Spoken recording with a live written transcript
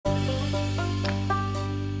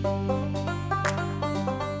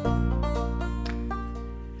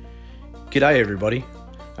G'day everybody,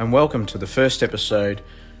 and welcome to the first episode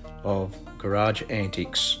of Garage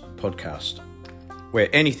Antics podcast, where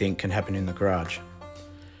anything can happen in the garage.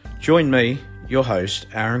 Join me, your host,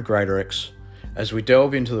 Aaron Greatorex, as we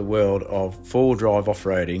delve into the world of four-wheel drive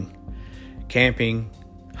off-roading, camping,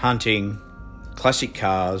 hunting, classic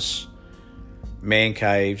cars, man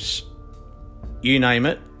caves, you name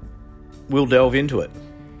it, we'll delve into it.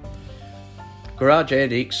 Garage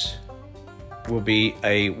Antics will be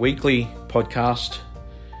a weekly podcast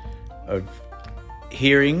of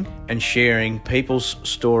hearing and sharing people's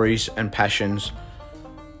stories and passions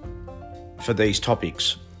for these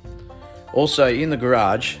topics. Also, in the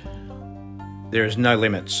garage, there is no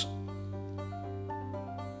limits.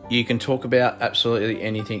 You can talk about absolutely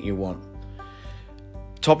anything you want.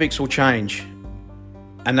 Topics will change,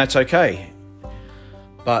 and that's okay.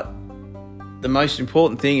 But the most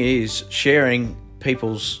important thing is sharing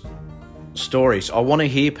people's stories. I want to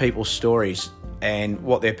hear people's stories and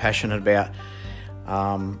what they're passionate about.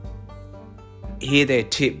 Hear their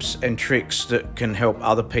tips and tricks that can help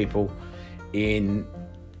other people in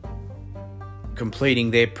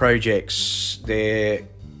completing their projects, their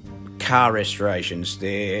car restorations,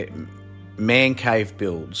 their man cave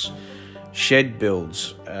builds, shed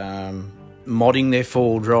builds, modding their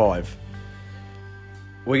four-wheel drive.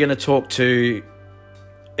 We're going to talk to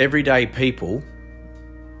everyday people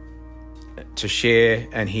to share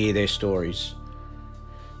and hear their stories.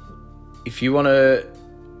 If you want to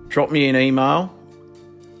drop me an email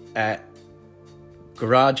at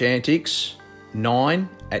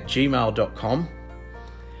garageantics9@gmail.com,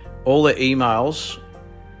 all the emails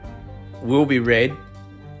will be read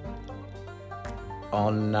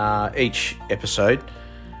on each episode.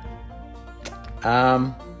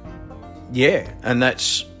 And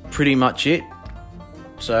that's pretty much it.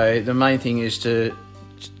 So the main thing is to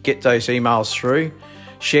get those emails through,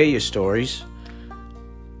 share your stories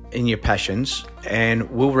and your passions, and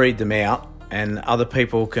we'll read them out and other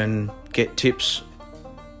people can get tips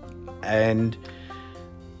and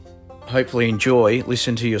hopefully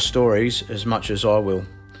listen to your stories as much as I will.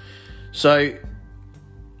 So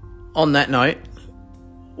on that note,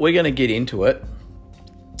 we're going to get into it,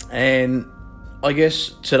 and I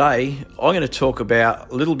guess today I'm going to talk a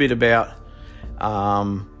little bit about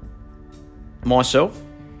myself.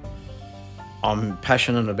 I'm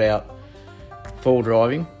passionate about four-wheel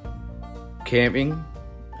driving, camping,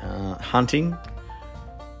 hunting,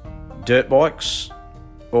 dirt bikes.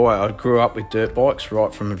 I grew up with dirt bikes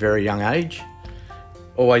right from a very young age.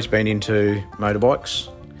 Always been into motorbikes.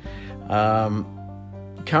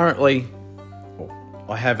 Currently,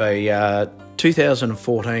 I have a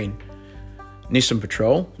 2014 Nissan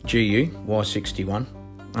Patrol GU Y61.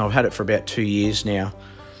 I've had it for about 2 years now.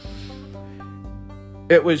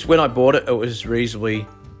 When I bought it, it was reasonably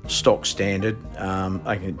stock standard.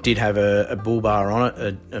 I did have a bull bar on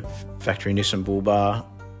it, a factory Nissan bull bar.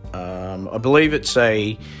 I believe it's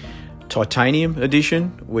a titanium edition,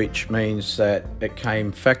 which means that it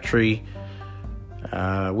came factory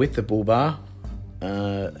with the bull bar,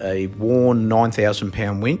 a worn 9,000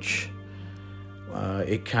 pound winch.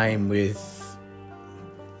 It came with,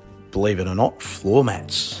 believe it or not, floor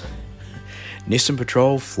mats. Nissan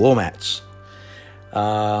Patrol floor mats.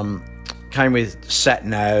 Came with sat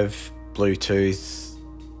nav, Bluetooth,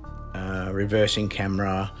 reversing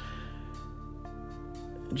camera.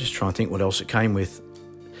 Just trying to think what else it came with.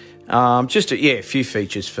 A few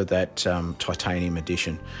features for that titanium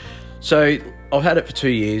edition. So I've had it for 2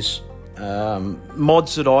 years.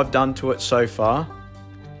 Mods that I've done to it so far,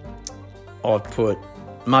 I've put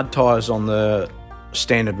mud tyres on the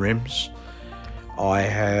standard rims. I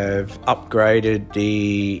have upgraded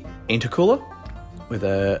the intercooler with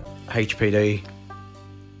a HPD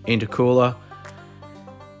intercooler.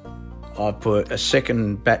 I put a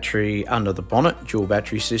second battery under the bonnet, dual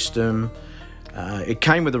battery system. It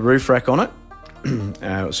came with a roof rack on it.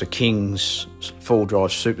 It was a King's full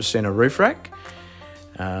drive Super Center roof rack.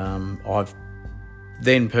 I've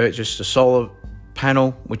then purchased a solar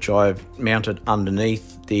panel, which I've mounted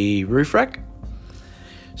underneath the roof rack.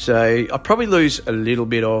 So I probably lose a little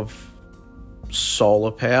bit of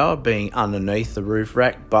solar power being underneath the roof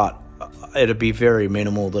rack, but it'll be very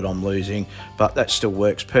minimal that I'm losing, but that still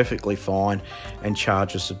works perfectly fine and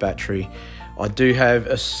charges the battery. I do have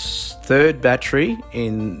a third battery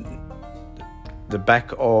in the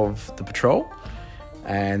back of the Patrol,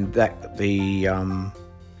 and that the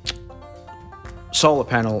solar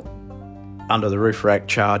panel under the roof rack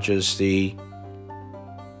charges the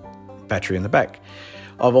battery in the back.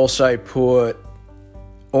 I've also put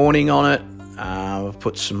awning on it. I've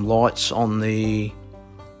put some lights on the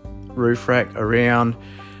roof rack around.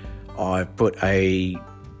 I've put a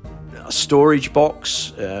storage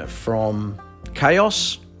box from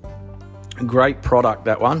Chaos. Great product,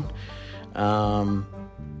 that one.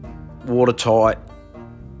 Watertight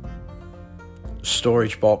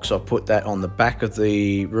storage box. I put that on the back of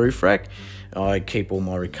the roof rack. I keep all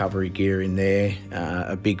my recovery gear in there.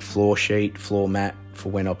 A big floor sheet, floor mat for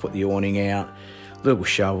when I put the awning out. Little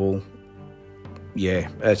shovel. Yeah,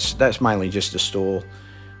 that's mainly just to store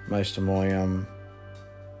most of my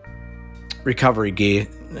recovery gear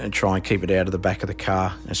and try and keep it out of the back of the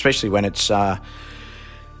car, especially when it's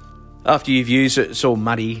after you've used it, it's all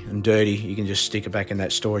muddy and dirty. You can just stick it back in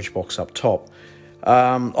that storage box up top.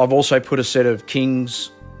 I've also put a set of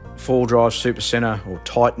King's 4Drive Super Center or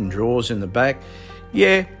Titan drawers in the back.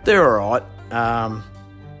 Yeah, they're all right.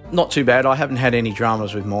 Not too bad. I haven't had any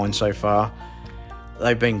dramas with mine so far.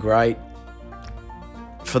 They've been great.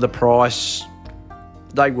 For the price,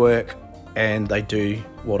 they work and they do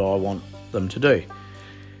what I want them to do.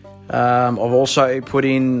 I've also put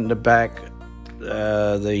in the back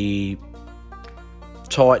the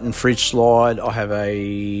Titan fridge slide. I have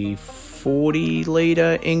a 40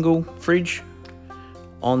 litre Engel fridge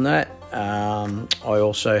on that. I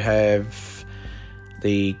also have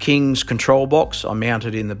the King's control box. I mount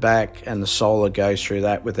it in the back and the solar goes through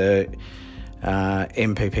that with a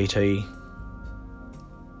MPPT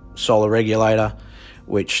solar regulator,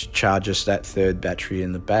 which charges that third battery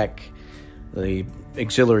in the back. The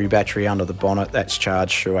auxiliary battery under the bonnet, that's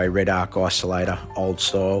charged through a red arc isolator, old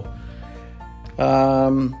style.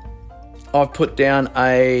 I've put down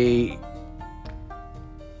a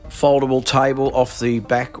foldable table off the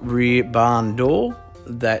back rear barn door.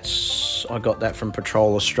 I got that from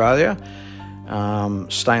Patrol Australia.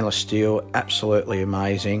 Stainless steel, absolutely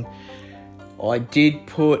amazing. I did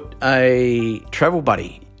put a travel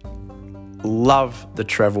buddy. Love the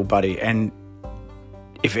travel buddy, and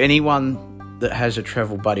if anyone that has a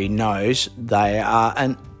travel buddy knows, they are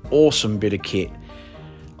an awesome bit of kit.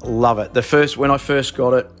 Love it. When I first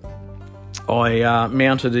got it, I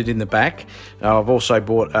mounted it in the back. I've also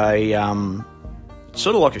bought a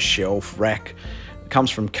sort of like a shelf rack. It comes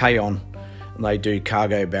from Kaon, and they do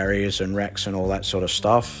cargo barriers and racks and all that sort of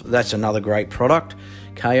stuff. That's another great product,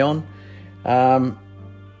 Kaon.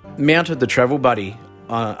 Mounted the travel buddy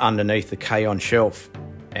underneath the Kaon shelf,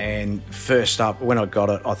 and first up, when I got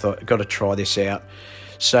it, I thought, I've got to try this out.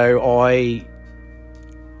 So I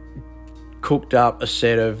cooked up a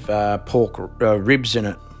set of pork ribs in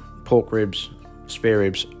it, pork ribs, spare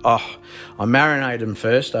ribs. I marinated them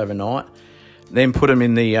first overnight, then put them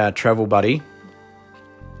in the travel buddy,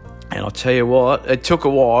 and I'll tell you what, it took a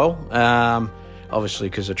while, obviously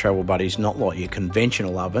because the travel buddy's not like your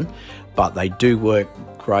conventional oven, but they do work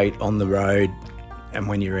great on the road and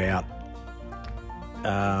when you're out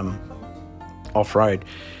off-road.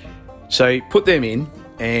 So put them in,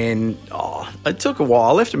 and it took a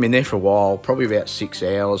while. I left them in there for a while, probably about 6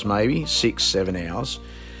 hours, maybe 6-7 hours,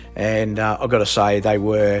 and I've got to say they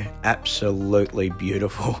were absolutely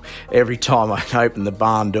beautiful. Every time I opened the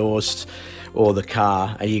barn doors or the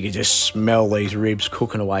car, and you could just smell these ribs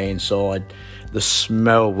cooking away inside. The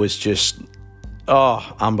smell was just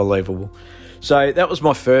unbelievable. So that was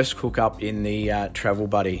my first cook up in the travel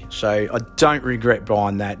buddy. So I don't regret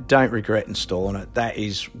buying that. Don't regret installing it. That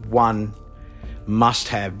is one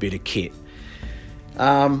must-have bit of kit.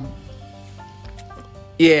 Yeah,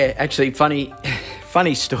 actually, funny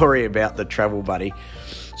story about the travel buddy.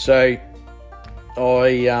 So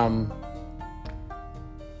I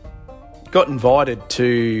got invited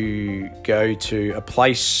to go to a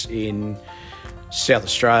place in South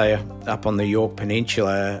Australia, up on the Yorke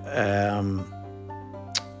Peninsula.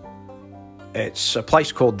 It's a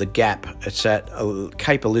place called The Gap. It's at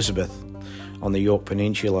Cape Elizabeth on the Yorke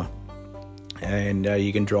Peninsula, and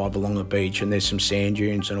you can drive along the beach, and there's some sand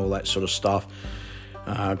dunes and all that sort of stuff.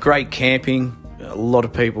 Great camping. A lot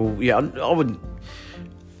of people, a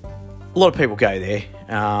lot of people go there.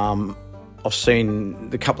 I've seen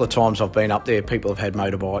the couple of times I've been up there, people have had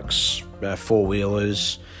motorbikes,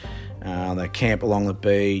 four-wheelers. They camp along the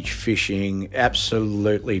beach, fishing.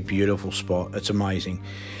 Absolutely beautiful spot. It's amazing.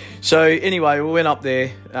 So anyway, we went up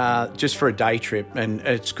there just for a day trip, and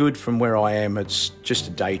it's good from where I am. It's just a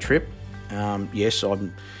day trip. Yes,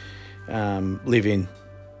 I live in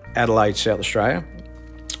Adelaide, South Australia.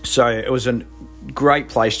 So it was a great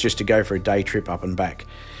place just to go for a day trip up and back.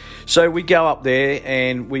 So we go up there,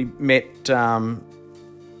 and we met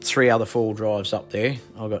 3 other 4-drives up there.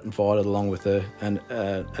 I got invited along with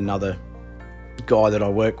another guy that I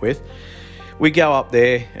work with. We go up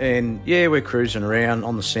there, and we're cruising around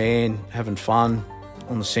on the sand, having fun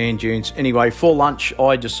on the sand dunes. Anyway, for lunch,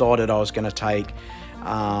 I decided I was going to take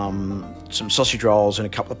some sausage rolls and a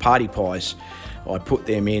couple of party pies. I put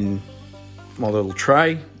them in my little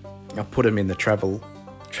tray. I put them in the travel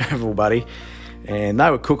buddy, and they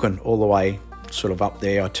were cooking all the way sort of up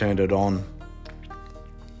there. I turned it on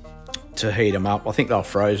to heat them up. I think they were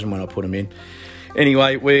frozen when I put them in.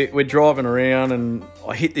 Anyway, we're driving around, and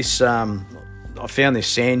I hit this, I found this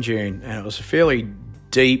sand dune, and it was a fairly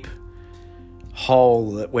deep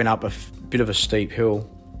hole that went up a bit of a steep hill.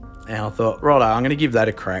 And I thought, righto, I'm going to give that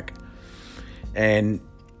a crack. And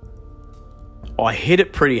I hit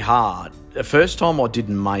it pretty hard. The first time I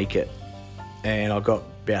didn't make it, and I got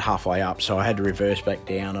about halfway up, so I had to reverse back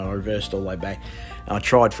down, and I reversed all the way back. And I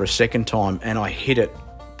tried for a second time, and I hit it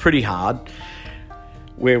pretty hard,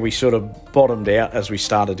 where we sort of bottomed out as we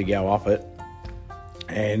started to go up it.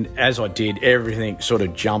 And as I did, everything sort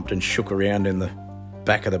of jumped and shook around in the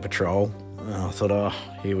back of the patrol. And I thought, oh,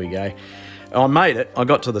 here we go. I made it. I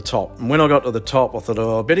got to the top. And when I got to the top, I thought,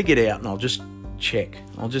 oh, I better get out and I'll just check.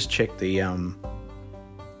 I'll just check the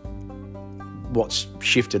what's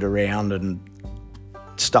shifted around and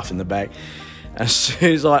stuff in the back. As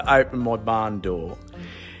soon as I opened my barn door,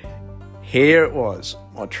 here it was.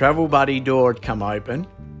 My travel buddy door had come open.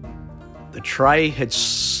 The tray had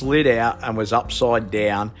slid out and was upside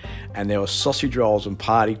down, and there were sausage rolls and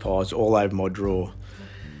party pies all over my drawer.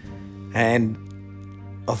 And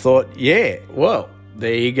I thought, yeah, well,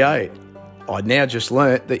 there you go. I'd now just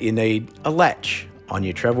learnt that you need a latch on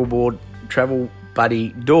your travel buddy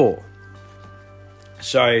door.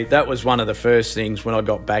 So that was one of the first things when I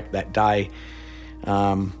got back that day.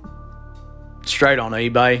 Straight on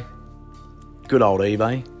eBay, good old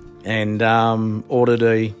eBay, and ordered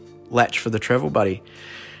a latch for the travel buddy.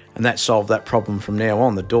 And that solved that problem from now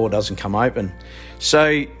on. The door doesn't come open. So,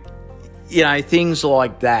 you know, things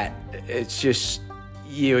like that, it's just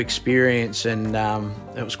you experience, and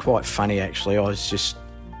it was quite funny actually. I was just,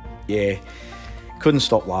 yeah, couldn't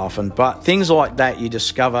stop laughing. But things like that, you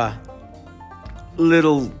discover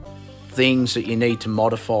little things that you need to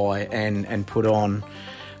modify and put on.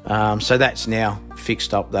 So that's now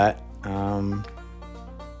fixed up that.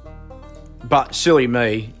 But silly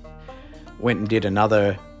me, went and did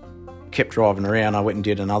another, kept driving around, I went and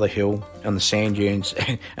did another hill on the sand dunes,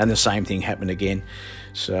 and the same thing happened again.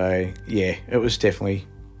 So yeah, it was definitely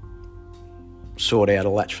sort out a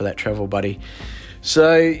latch for that travel buddy.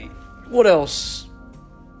 So what else?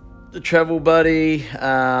 The travel buddy,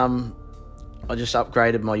 I just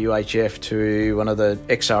upgraded my UHF to one of the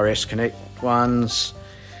XRS Connect ones.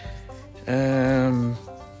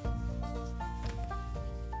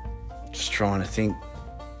 Just trying to think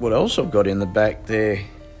what else I've got in the back there.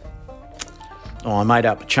 Oh, I made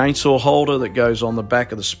up a chainsaw holder that goes on the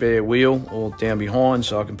back of the spare wheel or down behind,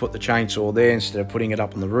 so I can put the chainsaw there instead of putting it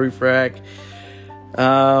up on the roof rack.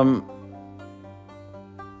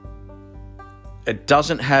 It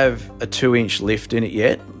doesn't have a 2-inch lift in it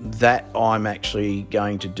yet. That I'm actually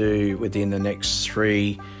going to do within the next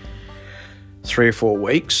three or 4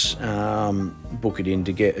 weeks. Book it in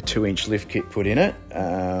to get a 2-inch lift kit put in it.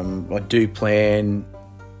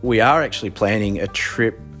 We are actually planning a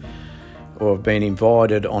trip, or have been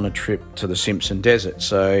invited on a trip to the Simpson Desert.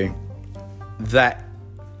 So that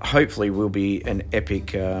hopefully will be an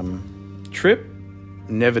epic trip.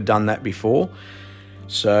 Never done that before.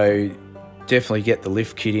 So definitely get the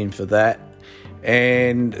lift kit in for that.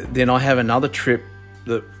 And then I have another trip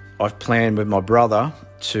that I've planned with my brother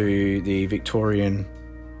to the Victorian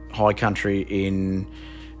High Country in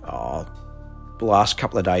the last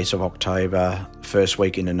couple of days of October, first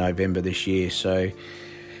week into November this year. So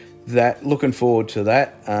that, looking forward to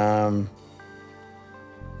that.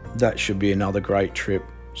 That should be another great trip.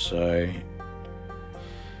 So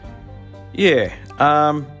yeah,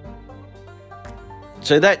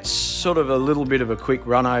 so that's sort of a little bit of a quick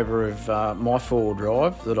run over of my 4-wheel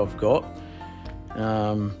drive that I've got.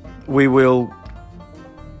 We will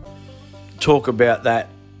talk about that,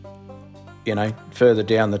 you know, further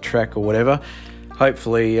down the track or whatever.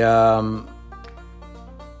 Hopefully, or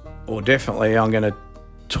definitely, I'm going to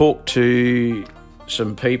talk to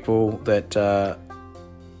some people that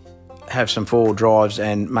have some 4-wheel drives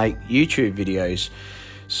and make YouTube videos.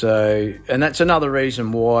 So, and that's another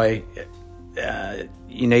reason why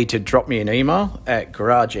you need to drop me an email at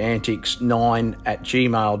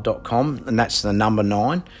garageantics9@gmail.com, and that's the number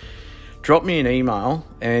 9. Drop me an email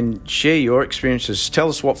and share your experiences. Tell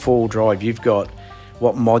us what 4-wheel drive you've got,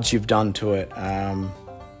 what mods you've done to it.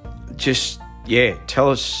 Tell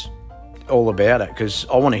us all about it, because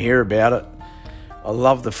I want to hear about it. I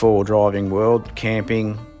love the 4-wheel driving world,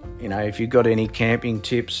 camping. You know, if you've got any camping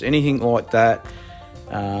tips, anything like that.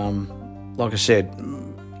 Like I said,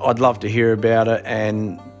 I'd love to hear about it,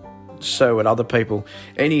 and so would other people.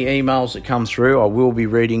 Any emails that come through, I will be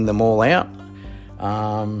reading them all out.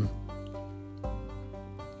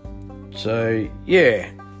 So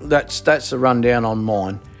yeah, that's the rundown on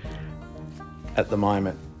mine at the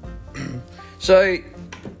moment. So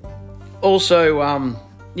also,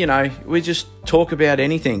 we just talk about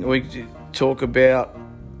anything. We talk about,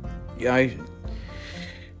 your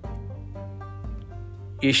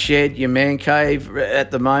shed, your man cave.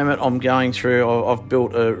 At the moment, I'm going through. I've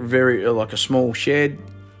built a small shed.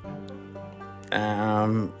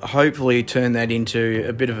 Hopefully, turn that into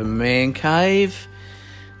a bit of a man cave.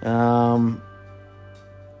 I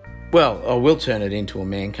will turn it into a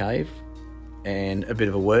man cave and a bit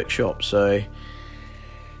of a workshop. So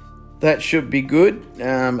that should be good.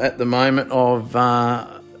 At the moment,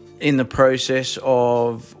 in the process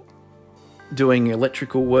of doing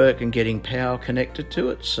electrical work and getting power connected to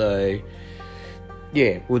it. So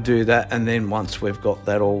yeah, we'll do that, and then once we've got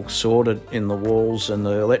that all sorted in the walls and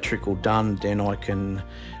the electrical done, then I can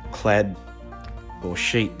clad or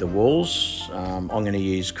sheet the walls. I'm going to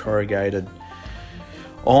use corrugated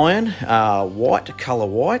iron, colour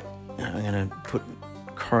white. I'm going to put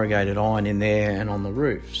corrugated iron in there and on the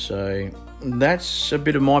roof. So that's a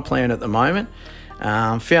bit of my plan at the moment.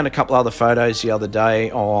 Found a couple other photos the other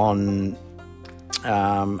day on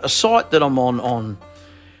a site that I'm on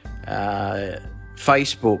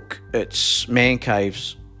Facebook. It's Man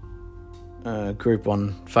Caves group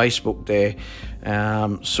on Facebook there.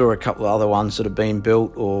 Saw a couple of other ones that have been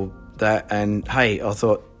built or that, and hey, I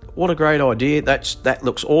thought, what a great idea. That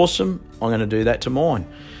looks awesome. I'm going to do that to mine.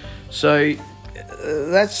 So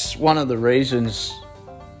that's one of the reasons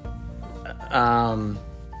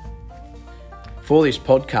for this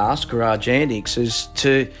podcast, Garage Antics, is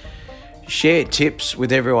to share tips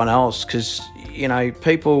with everyone else, because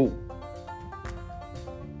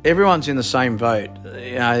everyone's in the same boat.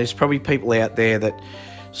 There's probably people out there that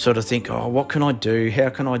sort of think, oh, what can I do? How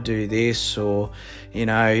can I do this? Or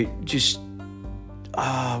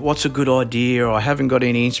what's a good idea? Or I haven't got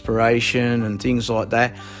any inspiration and things like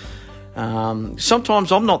that.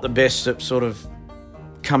 Sometimes I'm not the best at sort of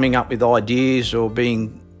coming up with ideas or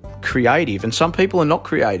being creative, and some people are not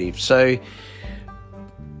creative. So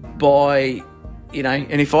and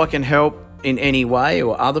if I can help in any way,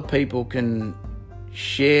 or other people can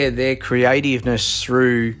share their creativeness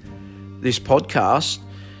through this podcast,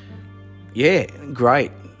 yeah,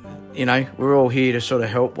 great. We're all here to sort of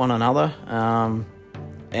help one another,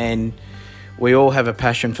 and we all have a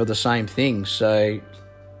passion for the same thing. So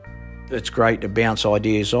it's great to bounce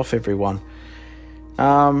ideas off everyone.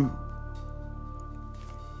 I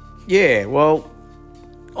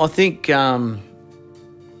think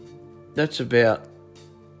that's about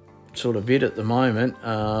sort of it at the moment.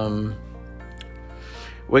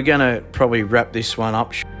 We're going to probably wrap this one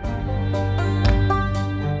up.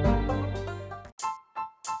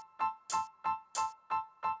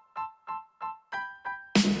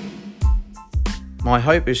 My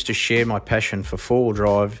hope is to share my passion for four-wheel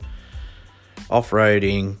drive,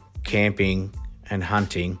 off-roading, camping and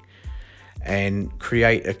hunting, and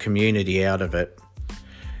create a community out of it.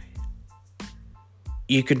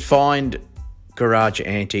 You can find Garage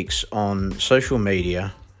Antics on social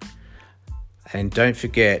media, and don't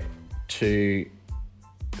forget to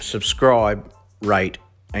subscribe, rate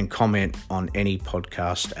and comment on any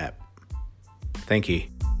podcast app. Thank you.